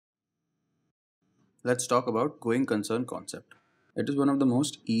Let's talk about going concern concept. It is one of the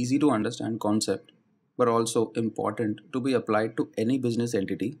most easy to understand concept, but also important to be applied to any business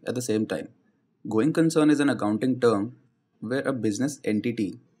entity at the same time. Going concern is an accounting term where a business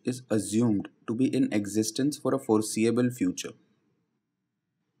entity is assumed to be in existence for a foreseeable future.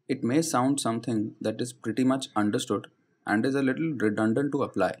 It may sound something that is pretty much understood and is a little redundant to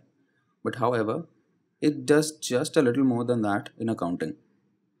apply, but however, it does just a little more than that in accounting.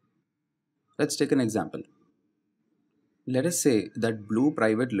 Let's take an example. Let us say that Blue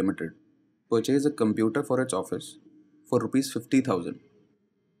Private Limited purchased a computer for its office for rupees 50,000.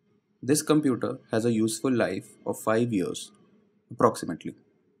 This computer has a useful life of 5 years approximately.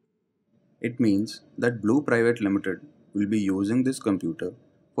 It means that Blue Private Limited will be using this computer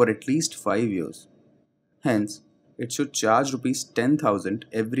for at least 5 years. Hence, it should charge rupees 10,000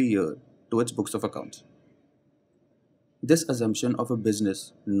 every year to its books of accounts. This assumption of a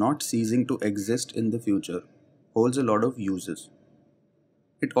business not ceasing to exist in the future holds a lot of uses.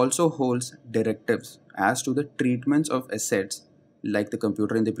 It also holds directives as to the treatments of assets like the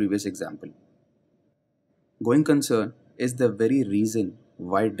computer in the previous example. Going concern is the very reason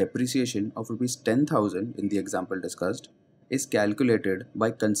why depreciation of rupees 10,000 in the example discussed is calculated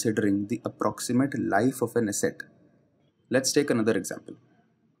by considering the approximate life of an asset. Let's take another example.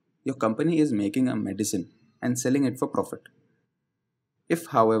 Your company is making a medicine and selling it for profit. If,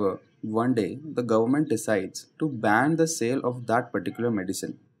 however, one day the government decides to ban the sale of that particular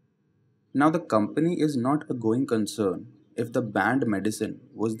medicine, now the company is not a going concern if the banned medicine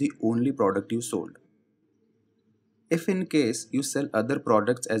was the only product you sold. If in case you sell other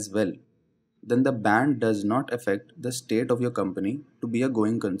products as well, then the ban does not affect the state of your company to be a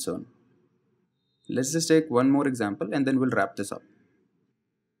going concern. Let's just take one more example and then we'll wrap this up.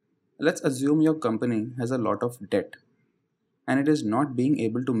 Let's assume your company has a lot of debt and it is not being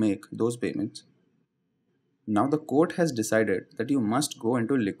able to make those payments. Now the court has decided that you must go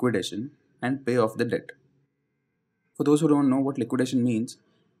into liquidation and pay off the debt. For those who don't know what liquidation means,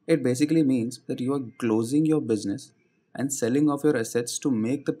 it basically means that you are closing your business and selling off your assets to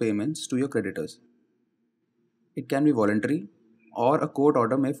make the payments to your creditors. It can be voluntary or a court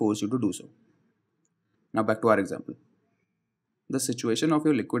order may force you to do so. Now back to our example. The situation of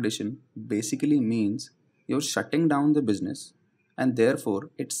your liquidation basically means you're shutting down the business and therefore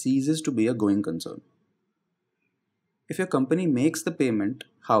it ceases to be a going concern. If your company makes the payment,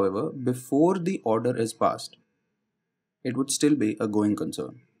 however, before the order is passed, it would still be a going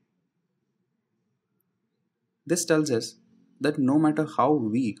concern. This tells us that no matter how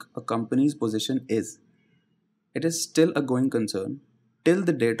weak a company's position is, it is still a going concern till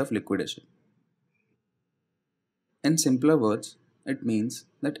the date of liquidation. In simpler words, it means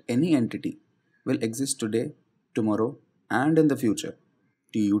that any entity will exist today, tomorrow, and in the future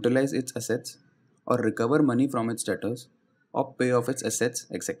to utilize its assets or recover money from its debtors or pay off its assets,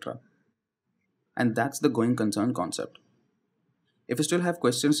 etc. And that's the going concern concept. If you still have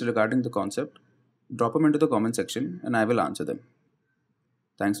questions regarding the concept, drop them into the comment section and I will answer them.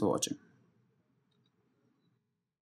 Thanks for watching.